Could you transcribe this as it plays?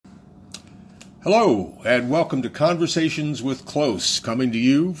Hello, and welcome to Conversations with Close, coming to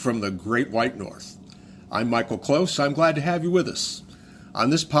you from the Great White North. I'm Michael Close. I'm glad to have you with us. On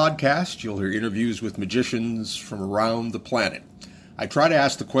this podcast, you'll hear interviews with magicians from around the planet. I try to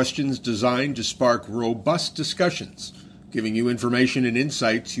ask the questions designed to spark robust discussions, giving you information and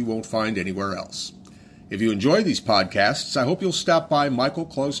insights you won't find anywhere else. If you enjoy these podcasts, I hope you'll stop by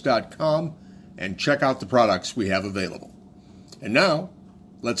michaelclose.com and check out the products we have available. And now,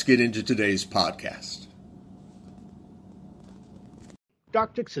 let's get into today's podcast.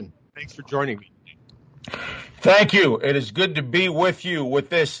 Doc Dixon, thanks for joining me. Thank you. It is good to be with you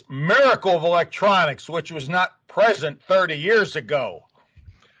with this miracle of electronics, which was not present 30 years ago.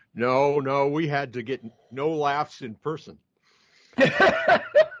 No, we had to get no laughs in person.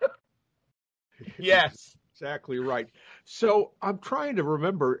 Yes. Exactly right. So I'm trying to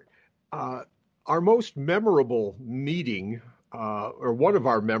remember our most memorable meeting, or one of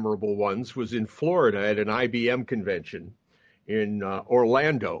our memorable ones, was in Florida at an IBM convention in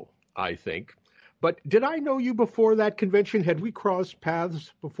Orlando, I think. But did I know you before that convention? Had we crossed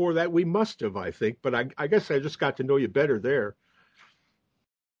paths before that? We must have, I think. But I guess I just got to know you better there.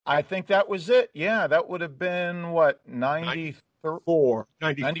 I think that was it. Yeah, that would have been, what, 94?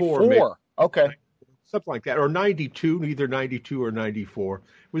 94. Okay. Something like that. Or 92, either 92 or 94. It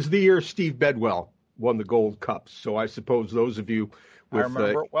was the year Steve Bedwell won the Gold Cups. So I suppose those of you with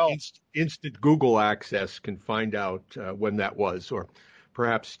instant Google access can find out when that was, or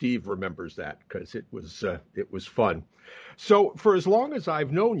perhaps Steve remembers that because it was fun. So for as long as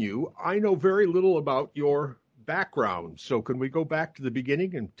I've known you, I know very little about your background. So can we go back to the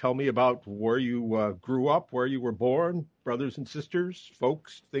beginning and tell me about where you grew up, where you were born, brothers and sisters,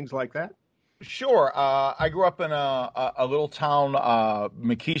 folks, things like that? Sure. I grew up in a little town,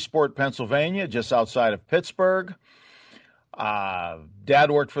 McKeesport, Pennsylvania, just outside of Pittsburgh.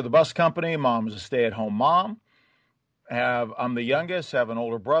 Dad worked for the bus company. Mom was a stay-at-home mom. I'm the youngest, have an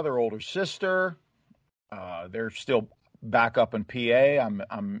older brother, older sister. They're still back up in PA.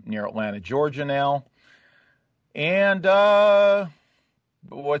 I'm near Atlanta, Georgia now. And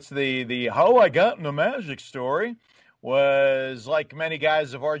what's the how I got into magic story was, like many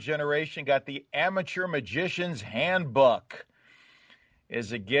guys of our generation, got the Amateur Magician's Handbook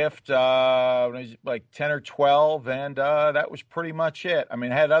as a gift when I was like 10 or 12, and that was pretty much it. I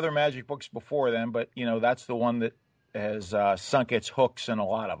mean, I had other magic books before then, but, that's the one that has sunk its hooks in a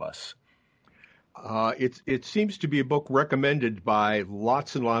lot of us. It seems to be a book recommended by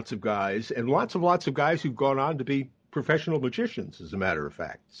lots and lots of guys, and lots of guys who've gone on to be professional magicians, as a matter of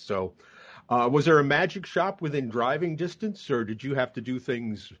fact. So was there a magic shop within driving distance, or did you have to do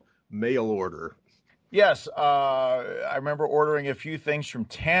things mail order? Yes, I remember ordering a few things from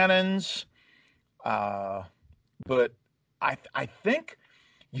Tannen's, but I think,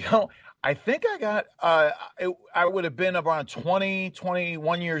 I think I got, I would have been around 20,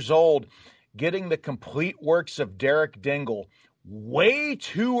 21 years old, getting the complete works of Derek Dingle way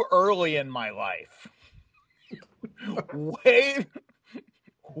too early in my life.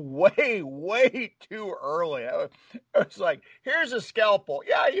 Way too early. I was like, here's a scalpel.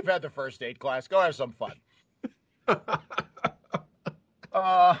 Yeah, you've had the first aid class. Go have some fun.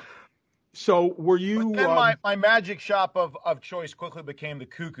 So were you... Then my magic shop of choice quickly became the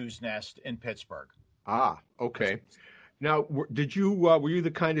Cuckoo's Nest in Pittsburgh. Ah, okay. Now, were you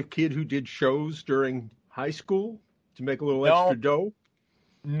the kind of kid who did shows during high school to make a little extra dough?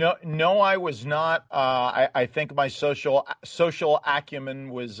 No, I was not. I think my social acumen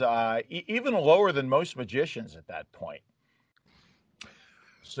was even lower than most magicians at that point.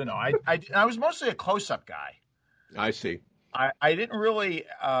 So no, I was mostly a close-up guy. I see. I didn't really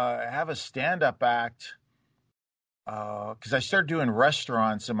have a stand-up act because I started doing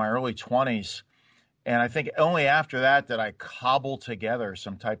restaurants in my early 20s, and I think only after that did I cobble together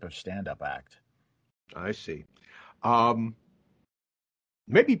some type of stand-up act. I see.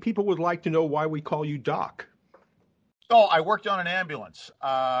 Maybe people would like to know why we call you Doc. Oh, I worked on an ambulance.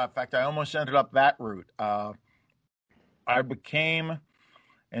 In fact, I almost ended up that route. I became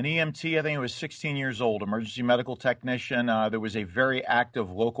an EMT, I think I was 16 years old, emergency medical technician. There was a very active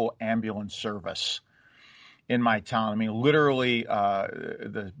local ambulance service in my town. I mean, literally,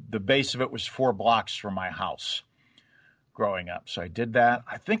 the base of it was 4 blocks from my house growing up. So I did that.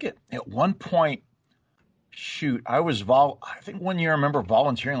 I think at one point, I think one year I remember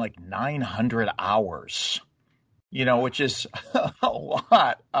volunteering like 900 hours, which is a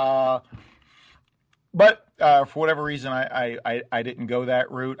lot. But for whatever reason, I didn't go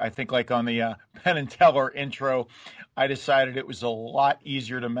that route. I think like on the Penn and Teller intro, I decided it was a lot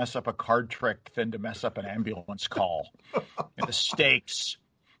easier to mess up a card trick than to mess up an ambulance call. And the stakes,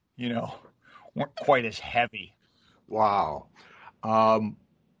 weren't quite as heavy. Wow. Um,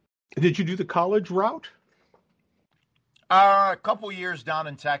 did you do the college route? A couple years down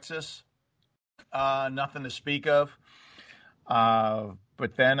in Texas, nothing to speak of.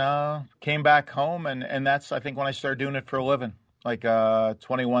 But then came back home, and that's, I think, when I started doing it for a living, like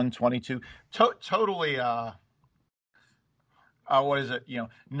 21, 22. Totally, what is it?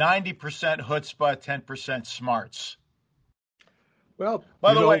 90% chutzpah, 10% smarts. Well,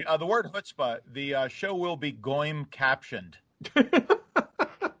 By the way, the word chutzpah, the show will be goyim captioned.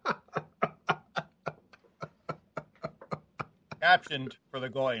 Captioned for the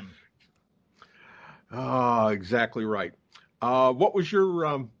goyim. Exactly right. What was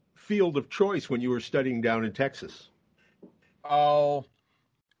your field of choice when you were studying down in Texas? Oh,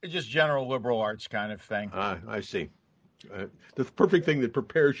 just general liberal arts kind of thing. I see. The perfect thing that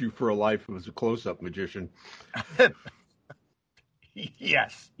prepares you for a life as a close-up magician.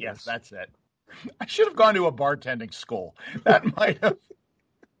 Yes, that's it. I should have gone to a bartending school. That might have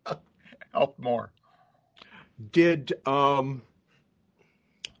helped more. Did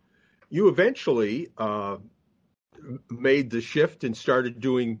you eventually made the shift and started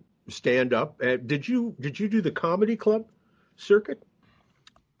doing stand-up? Did you do the comedy club circuit?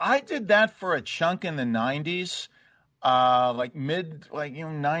 I did that for a chunk in the 90s, like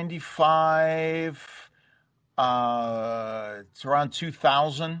 95, it's around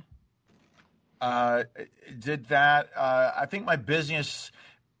 2000. Did that. I think my busiest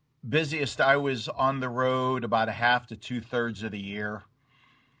I was on the road about a half to 2/3 of the year.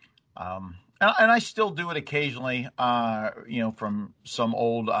 And I still do it occasionally, from some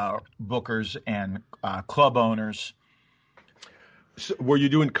old bookers and club owners. So were you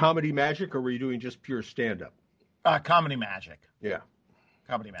doing comedy magic or were you doing just pure stand-up? Comedy magic. Yeah.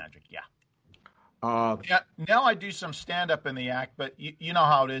 Comedy magic, yeah. Yeah. Now I do some stand-up in the act, but you know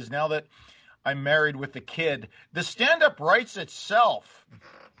how it is. Now that I'm married with a kid, the stand-up writes itself.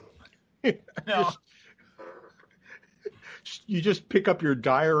 You just pick up your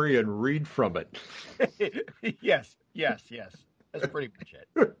diary and read from it. Yes. That's pretty much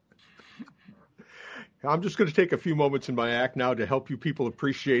it. I'm just going to take a few moments in my act now to help you people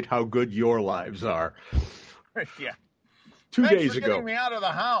appreciate how good your lives are. Yeah. 2 Thanks days for ago. getting me out of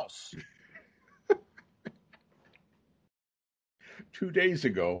the house. 2 days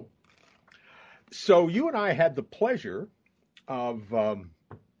ago. So you and I had the pleasure of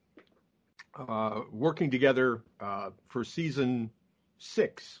working together for season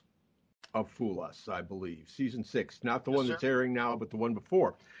 6 of Fool Us, I believe. Season 6, not the one that's airing now, but the one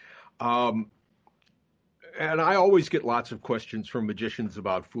before. And I always get lots of questions from magicians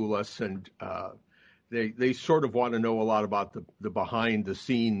about Fool Us, and they sort of want to know a lot about the behind the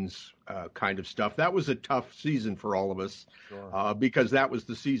scenes kind of stuff. That was a tough season for all of us. Sure. Because that was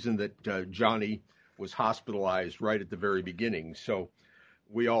the season that Johnny was hospitalized right at the very beginning. So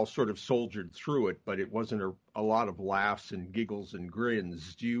we all sort of soldiered through it, but it wasn't a lot of laughs and giggles and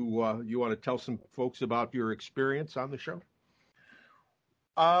grins. Do you want to tell some folks about your experience on the show?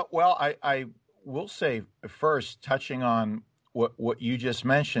 Well, I will say first, touching on what you just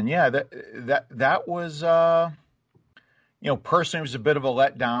mentioned. Yeah, that was personally it was a bit of a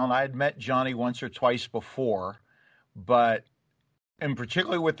letdown. I had met Johnny once or twice before, but and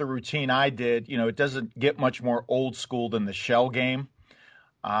particularly with the routine I did, it doesn't get much more old school than the shell game.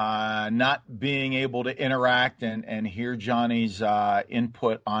 Not being able to interact and hear Johnny's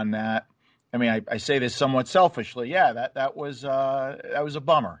input on that. I mean, I say this somewhat selfishly. Yeah, that was a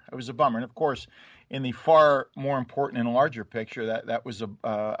bummer. It was a bummer, and of course, in the far more important and larger picture, that was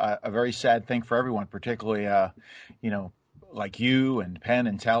a very sad thing for everyone, particularly like you and Penn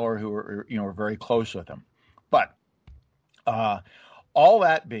and Teller, who are very close with him. But all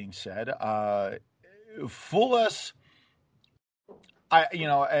that being said, Fool Us.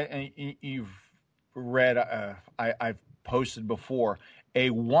 And you've read, I've posted before, a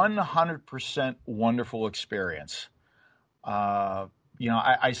 100% wonderful experience. I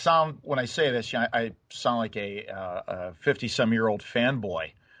sound, when I say this, I sound like a 50-some-year-old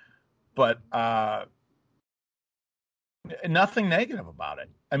fanboy, but nothing negative about it.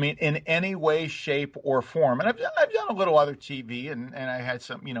 I mean, in any way, shape, or form. And I've done a little other TV, and I had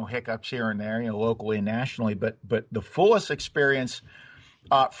some, hiccups here and there, locally and nationally. But the Fool Us experience,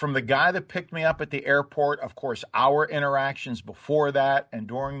 from the guy that picked me up at the airport, of course, our interactions before that and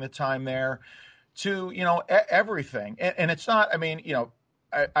during the time there, to everything. And it's not. I mean,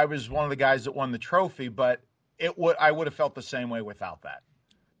 I was one of the guys that won the trophy, but I would have felt the same way without that.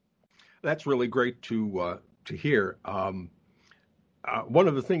 That's really great to hear. One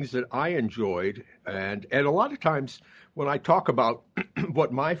of the things that I enjoyed, and a lot of times when I talk about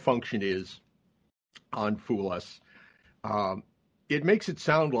what my function is on Fool Us, it makes it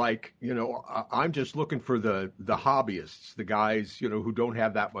sound like, I'm just looking for the hobbyists, the guys, who don't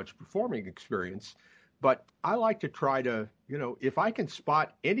have that much performing experience. But I like to try to, if I can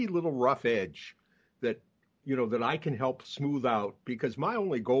spot any little rough edge that, that I can help smooth out, because my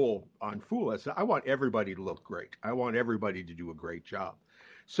only goal on Fool Us, I want everybody to look great. I want everybody to do a great job.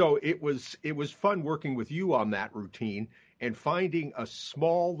 So it was fun working with you on that routine and finding a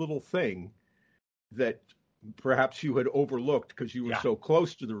small little thing that perhaps you had overlooked because you were so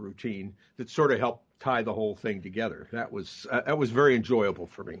close to the routine that sort of helped tie the whole thing together. That was very enjoyable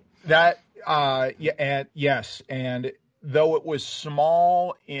for me. Yes, and though it was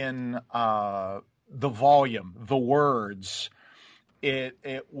small in the volume, the words,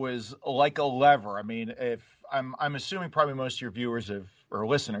 it was like a lever. I mean, if I'm assuming probably most of your viewers or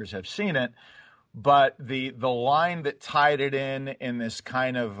listeners have seen it, but the line that tied it in this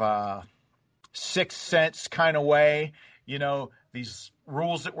kind of Sixth Sense kind of way, these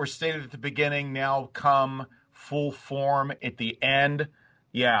rules that were stated at the beginning now come full form at the end.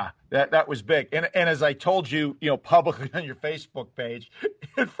 Yeah, that was big. And as I told you, publicly on your Facebook page,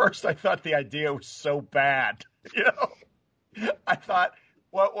 at first I thought the idea was so bad. I thought,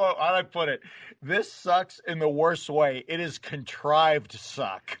 well, how do I put it? This sucks in the worst way. It is contrived to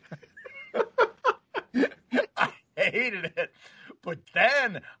suck. I hated it. But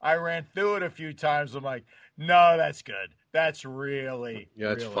then I ran through it a few times. I'm like, no, that's good. That's really,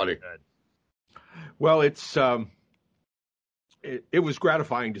 it's really funny. Good. Well, it was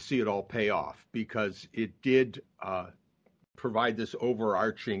gratifying to see it all pay off, because it did provide this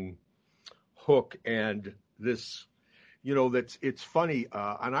overarching hook and this, it's funny.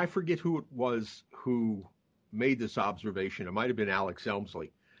 And I forget who it was who made this observation. It might have been Alex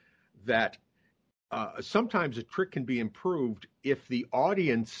Elmsley, that sometimes a trick can be improved if the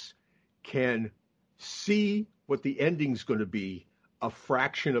audience can see what the ending's going to be a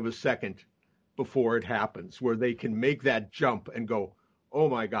fraction of a second before it happens, where they can make that jump and go, oh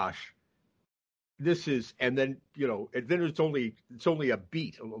my gosh, this is, and then, then it's only a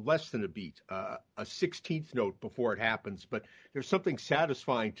beat, less than a beat, a 16th note before it happens. But there's something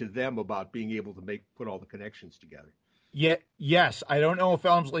satisfying to them about being able to put all the connections together. Yeah, yes. I don't know if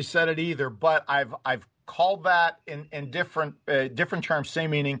Elmsley said it either, but I've called that in different terms,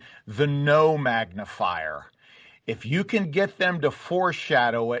 same meaning, the no magnifier. If you can get them to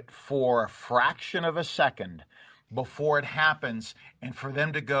foreshadow it for a fraction of a second before it happens, and for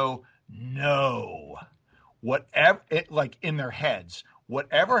them to go, no, whatever, like in their heads,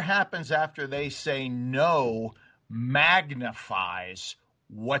 whatever happens after they say no magnifies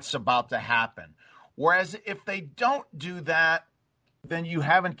what's about to happen. Whereas if they don't do that, then you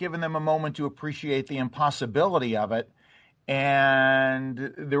haven't given them a moment to appreciate the impossibility of it,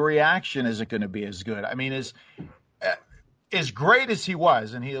 and the reaction isn't going to be as good. I mean, as great as he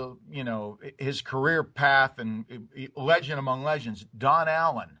was, and his career path and legend among legends, Don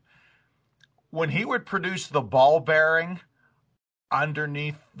Allen, when he would produce the ball bearing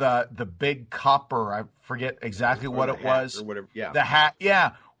underneath the big cup, or I forget exactly what it was, or whatever, the hat,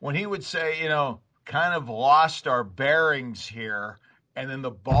 when he would say, kind of lost our bearings here, and then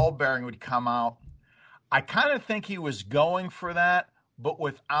the ball bearing would come out, I kind of think he was going for that, but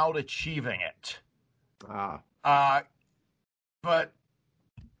without achieving it. But,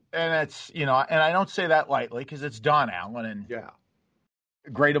 and it's, and I don't say that lightly, because it's Don Allen and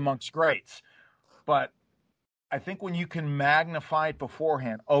great amongst greats. But I think when you can magnify it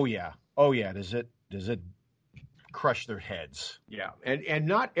beforehand, does it crush their heads? Yeah, and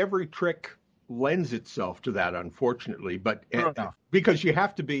not every trick lends itself to that, unfortunately. But because you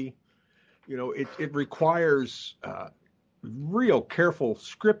have to be, it requires real careful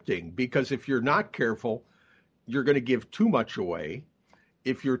scripting, because if you're not careful, you're going to give too much away.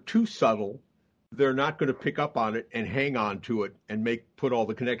 If you're too subtle, they're not going to pick up on it and hang on to it and put all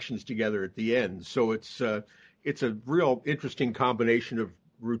the connections together at the end. So it's a real interesting combination of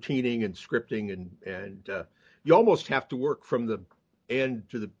routining and scripting, and you almost have to work from the end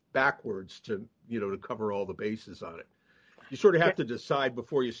to the backwards to cover all the bases on it. You sort of have to decide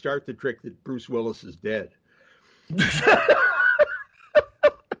before you start the trick that Bruce Willis is dead.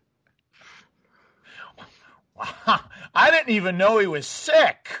 I didn't even know he was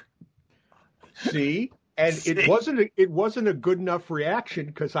sick. See? And it wasn't a good enough reaction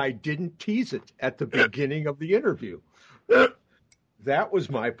because I didn't tease it at the beginning of the interview. That was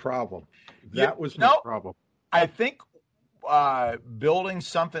my problem. Problem. I think building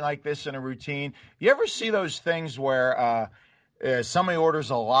something like this in a routine, you ever see those things where somebody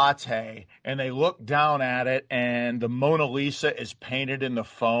orders a latte and they look down at it and the Mona Lisa is painted in the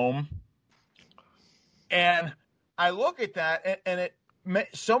foam? And I look at that, and it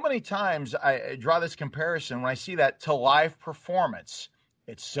so many times I draw this comparison when I see that to live performance.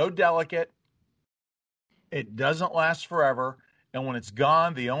 It's so delicate. It doesn't last forever. And when it's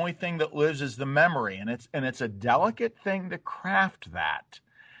gone, the only thing that lives is the memory. And it's a delicate thing to craft that.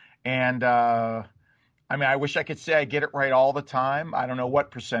 And I mean, I wish I could say I get it right all the time. I don't know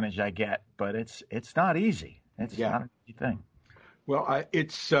what percentage I get, but it's not easy. It's not an easy thing. Well,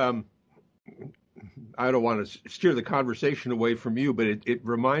 I don't want to steer the conversation away from you, but it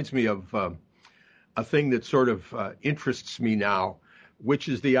reminds me of a thing that sort of interests me now, which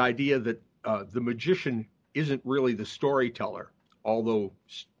is the idea that the magician isn't really the storyteller, although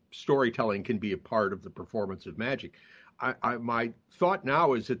storytelling can be a part of the performance of magic. My thought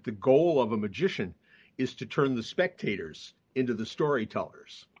now is that the goal of a magician is to turn the spectators into the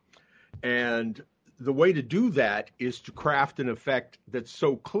storytellers. And the way to do that is to craft an effect that's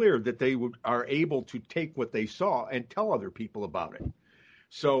so clear that they are able to take what they saw and tell other people about it.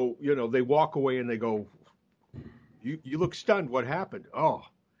 So, they walk away and they go, you look stunned. What happened? Oh,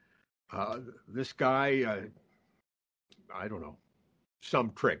 this guy, I don't know,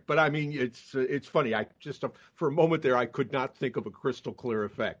 some trick. But I mean, it's funny. I just, for a moment there, I could not think of a crystal clear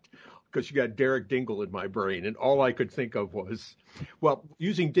effect because you got Derek Dingle in my brain. And all I could think of was, well,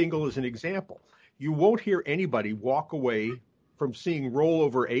 using Dingle as an example, you won't hear anybody walk away from seeing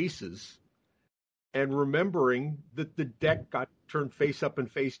rollover aces and remembering that the deck got turned face up and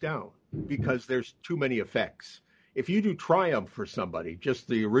face down because there's too many effects. If you do Triumph for somebody, just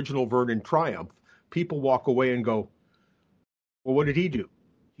the original Vernon Triumph, people walk away and go, well, what did he do?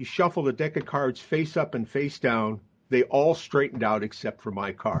 He shuffled a deck of cards face up and face down. They all straightened out except for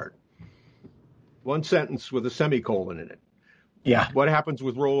my card. One sentence with a semicolon in it. Yeah. What happens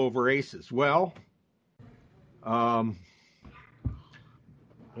with rollover aces? Well,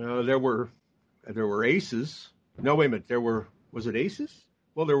 there were aces. No, wait a minute. Was it aces?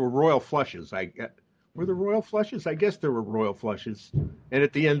 Well, there were royal flushes. Were there royal flushes? I guess there were royal flushes. And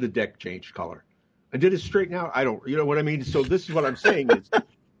at the end, the deck changed color. And did it straighten out? You know what I mean? So this is what I'm saying is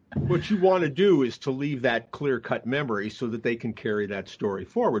what you want to do is to leave that clear-cut memory so that they can carry that story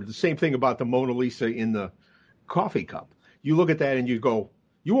forward. The same thing about the Mona Lisa in the coffee cup. You look at that and you go,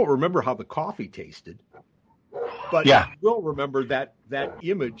 you won't remember how the coffee tasted, but you will remember that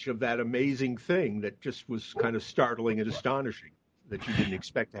image of that amazing thing that just was kind of startling and astonishing that you didn't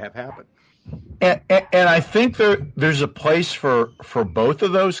expect to have happen. And I think there's a place for both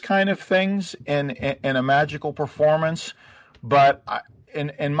of those kind of things in a magical performance. But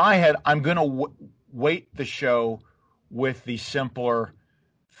in my head, I'm going to weight the show with the simpler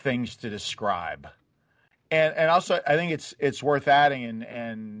things to describe. And also, I think it's worth adding,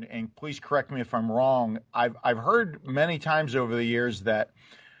 and please correct me if I'm wrong. I've heard many times over the years that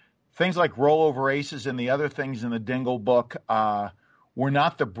things like rollover aces and the other things in the Dingle book were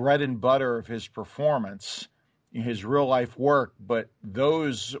not the bread and butter of his performance, his real life work, but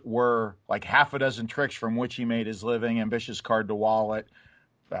those were like half a dozen tricks from which he made his living: ambitious card to wallet,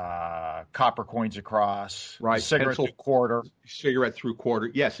 copper coins across, right, cigarette pencil, through quarter. Cigarette through quarter.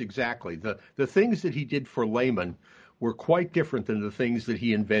 Yes, exactly. The things that he did for laymen were quite different than the things that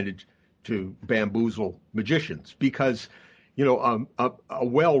he invented to bamboozle magicians, because a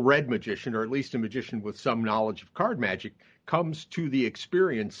well-read magician, or at least a magician with some knowledge of card magic, comes to the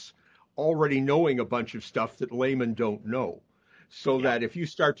experience already knowing a bunch of stuff that laymen don't know. So that if you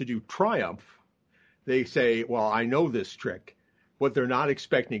start to do Triumph, they say, well, I know this trick. What they're not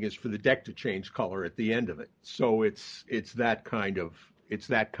expecting is for the deck to change color at the end of it. So it's that kind of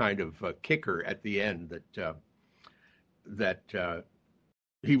kicker at the end that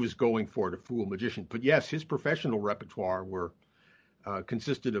he was going for to fool magicians. But yes, his professional repertoire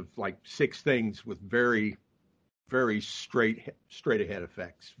consisted of like 6 things with very, very straight ahead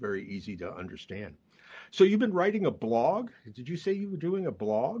effects, very easy to understand. So you've been writing a blog? Did you say you were doing a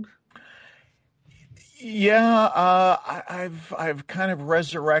blog? Yeah, I've kind of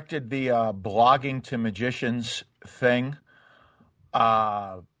resurrected the blogging to magicians thing.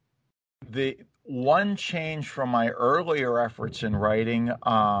 The one change from my earlier efforts in writing,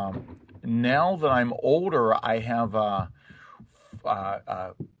 now that I'm older, I have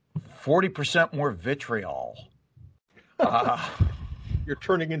 40% more vitriol. You're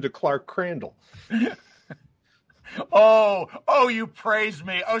turning into Clark Crandall. Oh, you praise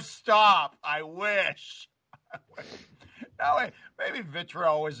me. Oh, stop. I wish. No, maybe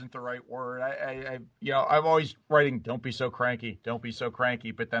vitriol isn't the right word. I'm always writing, don't be so cranky,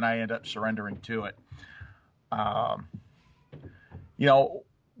 but then I end up surrendering to it. One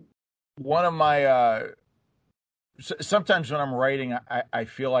of my sometimes when I'm writing, I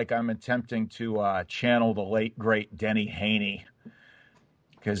feel like I'm attempting to channel the late great Denny Haney,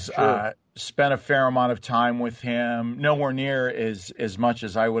 because Sure. spent a fair amount of time with him. Nowhere near as much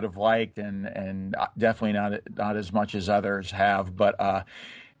as I would have liked, and definitely not as much as others have. But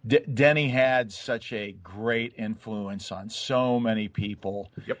Denny had such a great influence on so many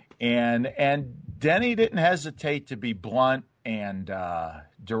people, Yep. and Denny didn't hesitate to be blunt and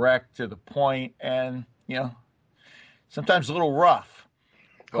direct to the point, and sometimes a little rough.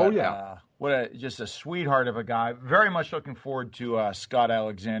 Oh, But yeah. just a sweetheart of a guy. Very much looking forward to Scott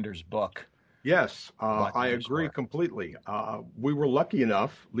Alexander's book. Yes, What I News agree Were. completely. We were lucky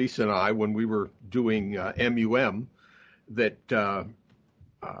enough, Lisa and I, when we were doing MUM, that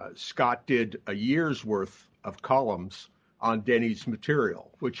Scott did a year's worth of columns on Denny's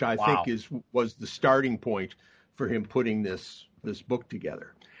material, which I think Wow. was the starting point for him putting this book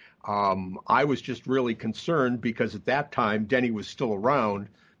together. I was just really concerned because at that time Denny was still around,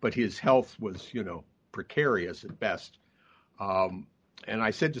 but his health was, precarious at best. And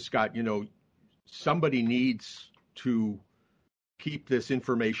I said to Scott, somebody needs to keep this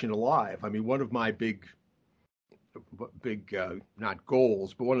information alive. I mean, one of my big not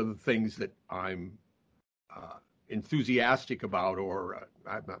goals, but one of the things that I'm enthusiastic about, or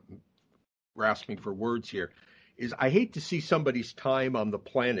I'm not grasping for words here, is I hate to see somebody's time on the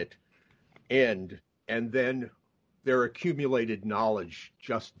planet end and then their accumulated knowledge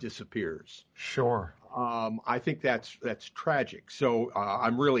just disappears. Sure. I think that's tragic. So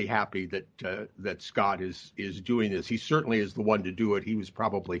I'm really happy that Scott is doing this. He certainly is the one to do it. He was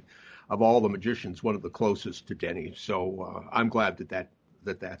probably, of all the magicians, one of the closest to Denny. So I'm glad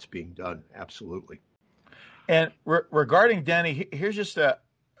that's being done. Absolutely. And regarding Denny, here's just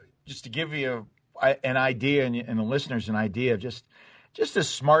to give you an idea, and the listeners an idea of just the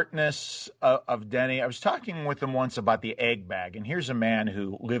smartness of Denny. I was talking with him once about the egg bag, and here's a man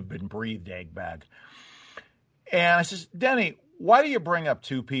who lived and breathed egg bag. And I says, Denny, why do you bring up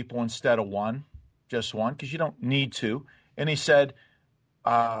two people instead of one, just one? Because you don't need to. And he said,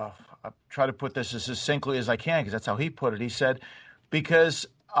 I'll try to put this as succinctly as I can, because that's how he put it. He said, because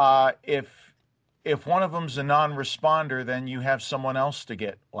if one of them's a non-responder, then you have someone else to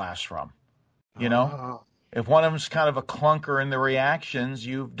get laughs from. Ah, If one of them's kind of a clunker in the reactions,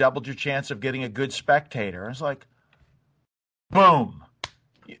 you've doubled your chance of getting a good spectator. It's like, boom.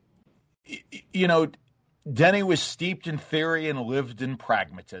 You know, Denny was steeped in theory and lived in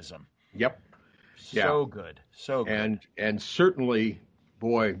pragmatism. yep. Yeah. So good. So good. And certainly,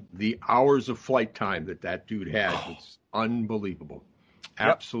 boy, the hours of flight time that dude had was unbelievable. Yep.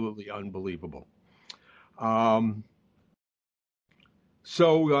 Absolutely unbelievable. Um,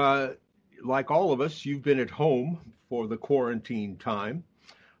 so, like all of us, you've been at home for the quarantine time.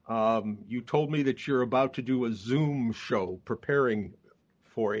 You told me that you're about to do a Zoom show, preparing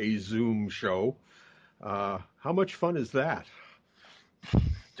for a Zoom show. How much fun is that?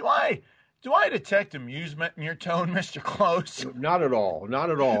 Do I detect amusement in your tone, Mr. Close? Not at all.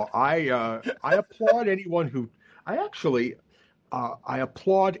 Not at all. I applaud anyone who I actually I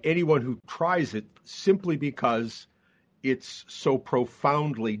applaud anyone who tries it simply because it's so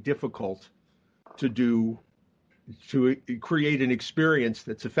profoundly difficult to do to create an experience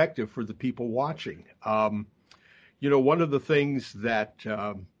that's effective for the people watching. One of the things that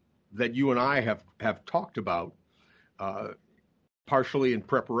you and I have talked about, uh, partially in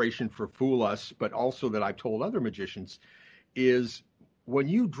preparation for Fool Us, but also that I told other magicians, is when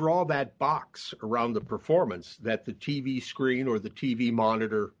you draw that box around the performance that the TV screen or the TV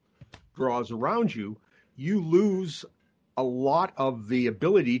monitor draws around you, you lose a lot of the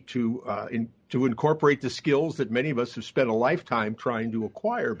ability to incorporate the skills that many of us have spent a lifetime trying to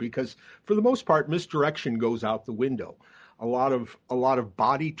acquire. Because for the most part, misdirection goes out the window. A lot of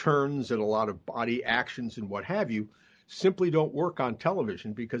body turns and a lot of body actions and what have you simply don't work on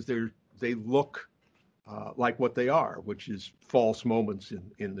television because they look like what they are, which is false moments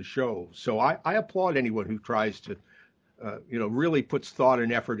in the show. So I applaud anyone who tries to, really puts thought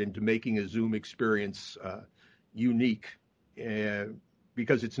and effort into making a Zoom experience unique,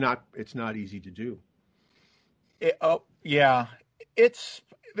 because it's not easy to do. Yeah,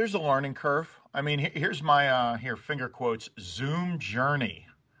 there's a learning curve. I mean, here's my finger quotes Zoom journey.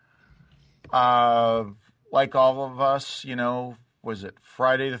 Uh, like all of us, was it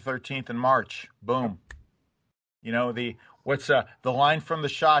Friday the 13th in March? Boom. The line from the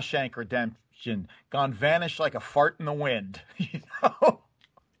Shawshank Redemption, gone vanish like a fart in the wind.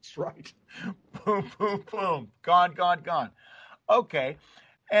 That's right. Boom, boom, boom, gone, gone, gone. Okay.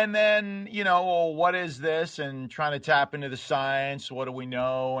 And then, well, what is this? And trying to tap into the science. What do we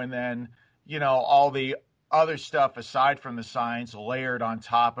know? And then, all the other stuff aside from the science layered on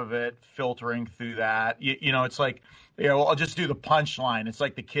top of it, filtering through that. It's like, I'll just do the punchline. It's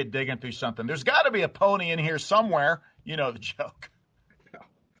like the kid digging through something. There's got to be a pony in here somewhere. You know the joke. Yeah,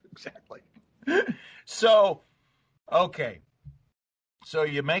 exactly. So, okay. So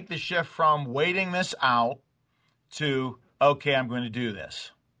you make the shift from waiting this out to, okay, I'm going to do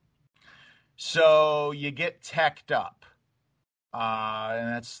this. So you get teched up.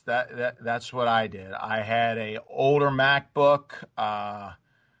 And that's what I did. I had a older MacBook,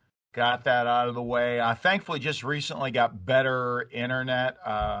 got that out of the way. I thankfully just recently got better internet.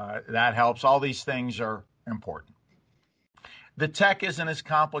 That helps. All these things are important. The tech isn't as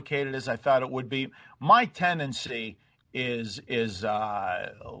complicated as I thought it would be. My tendency is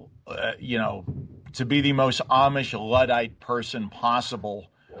to be the most Amish Luddite person possible,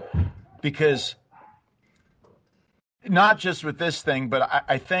 because not just with this thing, but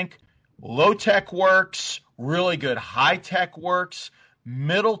I think low tech works, really good high tech works.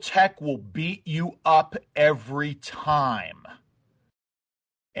 Middle tech will beat you up every time.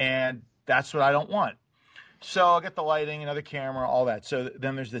 And that's what I don't want. So I'll get the lighting, another camera, all that. So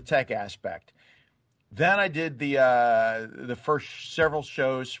then there's the tech aspect. Then I did the first several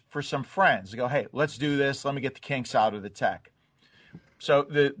shows for some friends. I go, hey, let's do this. Let me get the kinks out of the tech. So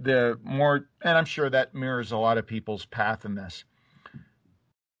the more, and I'm sure that mirrors a lot of people's path in this.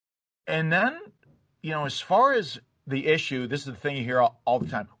 And then, as far as the issue, this is the thing you hear all the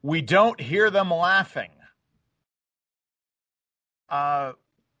time. We don't hear them laughing.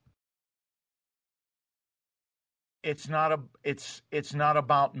 It's not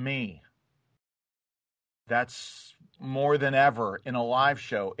about me. That's more than ever in a live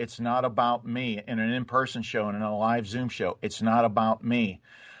show. It's not about me. In an in-person show and in a live Zoom show, it's not about me.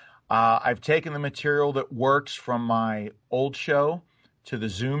 I've taken the material that works from my old show to the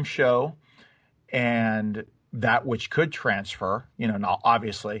Zoom show, and that which could transfer. Now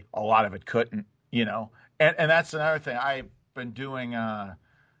obviously a lot of it couldn't. And that's another thing. I've been doing a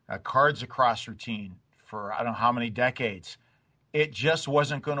Cards Across routine for I don't know how many decades. It just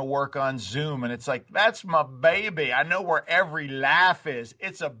wasn't going to work on Zoom. And it's like, that's my baby. I know where every laugh is.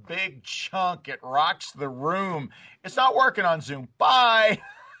 It's a big chunk. It rocks the room. It's not working on Zoom. Bye.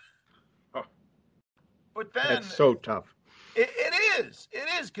 Oh, but then that's so tough. It is. It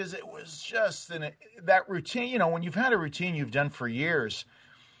is, because it was just that routine. When you've had a routine you've done for years,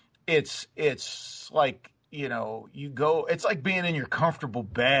 it's like, you go, it's like being in your comfortable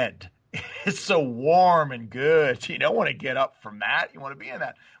bed. It's so warm and good. You don't want to get up from that. You want to be in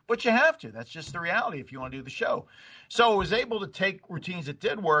that. But you have to. That's just the reality if you want to do the show. So I was able to take routines that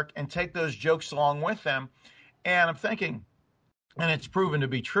did work and take those jokes along with them. And I'm thinking, and it's proven to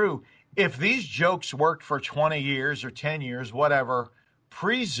be true, if these jokes worked for 20 years or 10 years, whatever,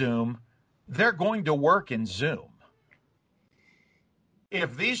 pre-Zoom, they're going to work in Zoom.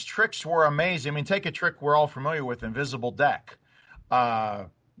 If these tricks were amazing, take a trick we're all familiar with, Invisible Deck.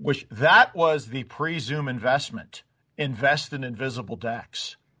 Which that was the pre-Zoom investment. Invest in invisible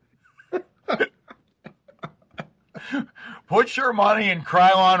decks. Put your money in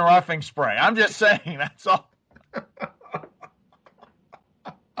Krylon roughing spray. I'm just saying, that's all.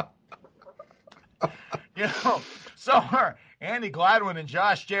 So Andy Gladwin and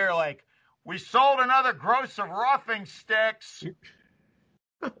Josh Jay are like, we sold another gross of roughing sticks.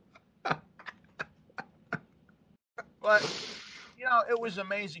 But it was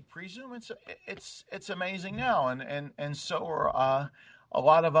amazing pre-Zoom. It's amazing now, and so are a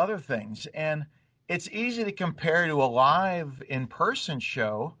lot of other things. And it's easy to compare to a live in-person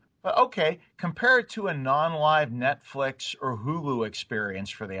show, but okay, compare it to a non-live Netflix or Hulu experience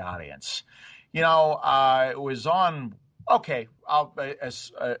for the audience. It was on. Okay,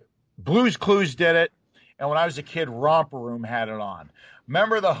 Blue's Clues did it, and when I was a kid, Romper Room had it on.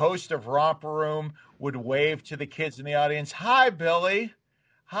 Remember the host of Romper Room would wave to the kids in the audience, "Hi, Billy.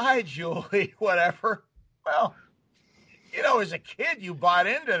 Hi, Julie," whatever. Well, as a kid, you bought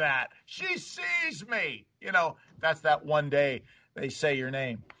into that. She sees me. That's that one day they say your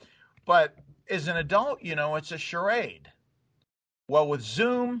name. But as an adult, it's a charade. Well, with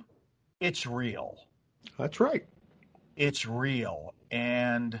Zoom, it's real. That's right. It's real.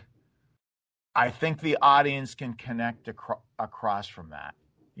 And I think the audience can connect across from that.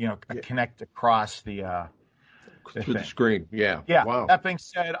 Connect across the through the screen. Yeah. Yeah. Wow. That being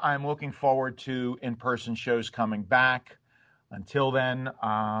said, I'm looking forward to in-person shows coming back. Until then,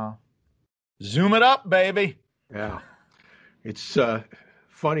 Zoom it up, baby. Yeah. It's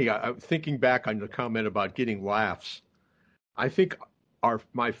funny. I'm thinking back on the comment about getting laughs. I think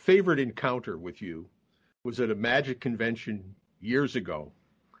my favorite encounter with you was at a Magic convention years ago.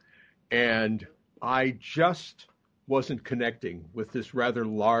 And I just wasn't connecting with this rather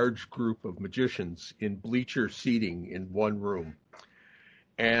large group of magicians in bleacher seating in one room.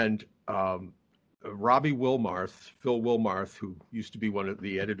 And Robbie Wilmarth, Phil Wilmarth, who used to be one of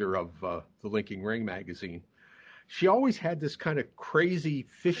the editor of the Linking Ring magazine, she always had this kind of crazy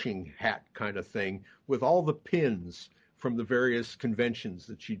fishing hat kind of thing with all the pins from the various conventions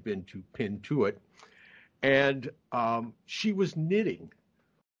that she'd been to pinned to it. And she was knitting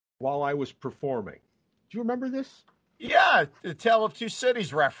while I was performing. Do you remember this? Yeah, the Tale of Two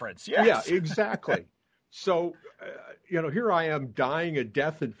Cities reference. Yes. Yeah, exactly. So, here I am dying a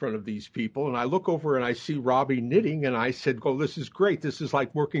death in front of these people, and I look over and I see Robbie knitting, and I said, "Oh, this is great. This is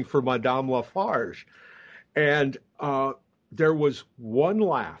like working for Madame Lafarge." And there was one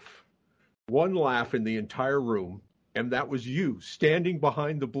laugh in the entire room, and that was you standing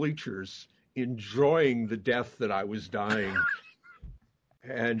behind the bleachers, enjoying the death that I was dying.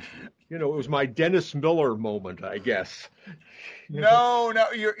 And, it was my Dennis Miller moment, I guess. No,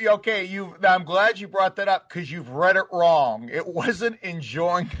 you're okay. I'm glad you brought that up because you've read it wrong. It wasn't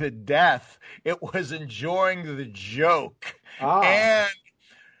enjoying the death. It was enjoying the joke and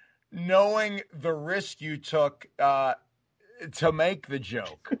knowing the risk you took to make the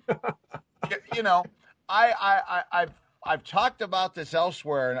joke. I've talked about this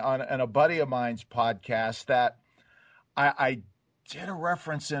elsewhere on a buddy of mine's podcast that I did a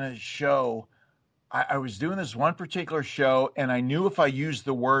reference in a show. I was doing this one particular show, and I knew if I used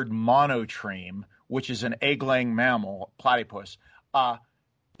the word monotreme, which is an egg-laying mammal, platypus,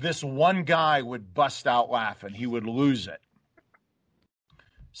 this one guy would bust out laughing. He would lose it.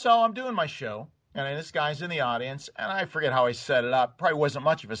 So I'm doing my show, and this guy's in the audience, and I forget how I set it up. Probably wasn't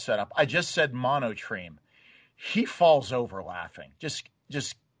much of a setup. I just said monotreme. He falls over laughing. Just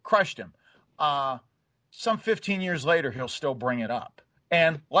crushed him. Some 15 years later, he'll still bring it up.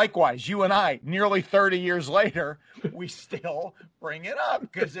 And likewise, you and I, nearly 30 years later, we still bring it up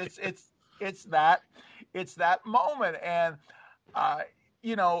because it's that moment. And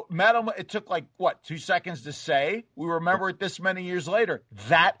met him. It took 2 seconds to say. We remember it this many years later.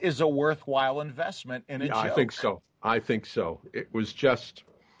 That is a worthwhile investment in a joke. I think so.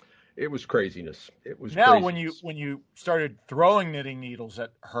 It was craziness. It was now craziness. when you started throwing knitting needles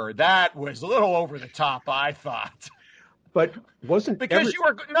at her, that was a little over the top, I thought. But wasn't because you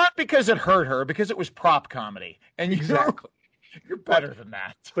were not because it hurt her, because it was prop comedy, and you're better than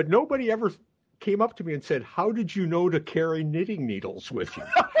that. But nobody ever came up to me and said, "How did you know to carry knitting needles with you?"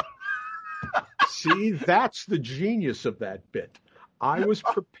 See, that's the genius of that bit. I was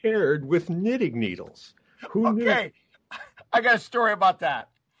prepared with knitting needles. Who knew? Okay, I got a story about that.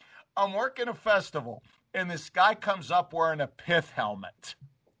 I'm working a festival, and this guy comes up wearing a pith helmet,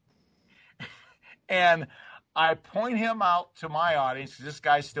 and I point him out to my audience. This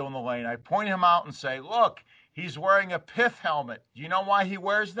guy's still in the lane. I point him out and say, "Look, he's wearing a pith helmet. Do you know why he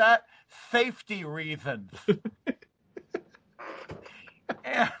wears that? Safety reasons."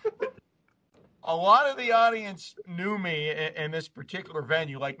 And a lot of the audience knew me in this particular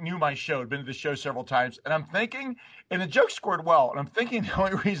venue, knew my show, had been to the show several times. And I'm thinking, and the joke scored well, and I'm thinking the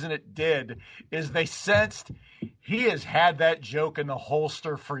only reason it did is they sensed he has had that joke in the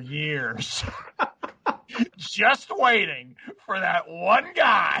holster for years. Just waiting for that one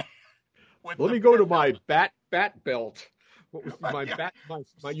guy. Let me go to my bat belt. What was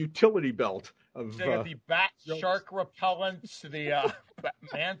my utility belt of the bat shark repellents, the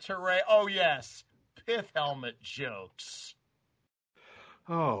manta ray. Oh yes, pith helmet jokes.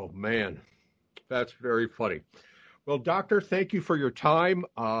 Oh man, that's very funny. Well, Doctor, thank you for your time.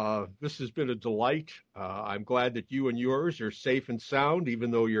 This has been a delight. I'm glad that you and yours are safe and sound,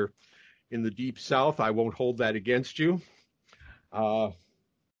 even though you're in the deep south. I won't hold that against you. We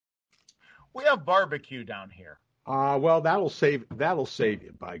have barbecue down here. Well, that'll save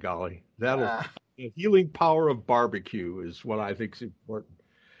you, by golly. The healing power of barbecue is what I think is important.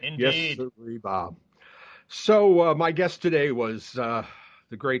 Indeed. Yes, sir, Bob. So my guest today was the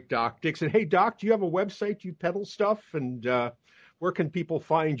great Doc Dixon. Hey, Doc, do you have a website? Do you peddle stuff? And where can people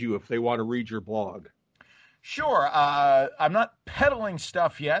find you if they want to read your blog? Sure. I'm not peddling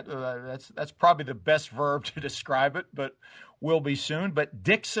stuff yet. That's probably the best verb to describe it, but will be soon. But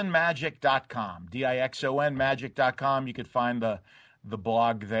DixonMagic.com, DIXON Magic.com. You could find the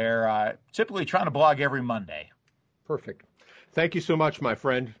blog there. Typically trying to blog every Monday. Perfect. Thank you so much, my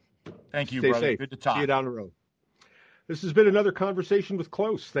friend. Thank you, Stay brother. safe. Good to talk. See you down the road. This has been another Conversation with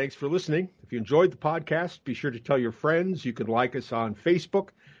Close. Thanks for listening. If you enjoyed the podcast, be sure to tell your friends. You can like us on Facebook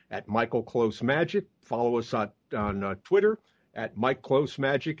at Michael Close Magic. Follow us on Twitter at Mike Close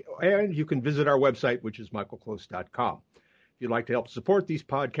Magic. And you can visit our website, which is michaelclose.com. If you'd like to help support these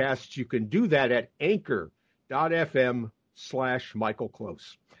podcasts, you can do that at anchor.fm/Michael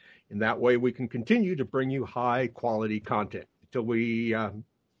Close. In that way, we can continue to bring you high-quality content. Until we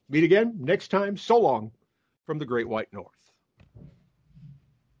meet again next time, so long from the Great White North.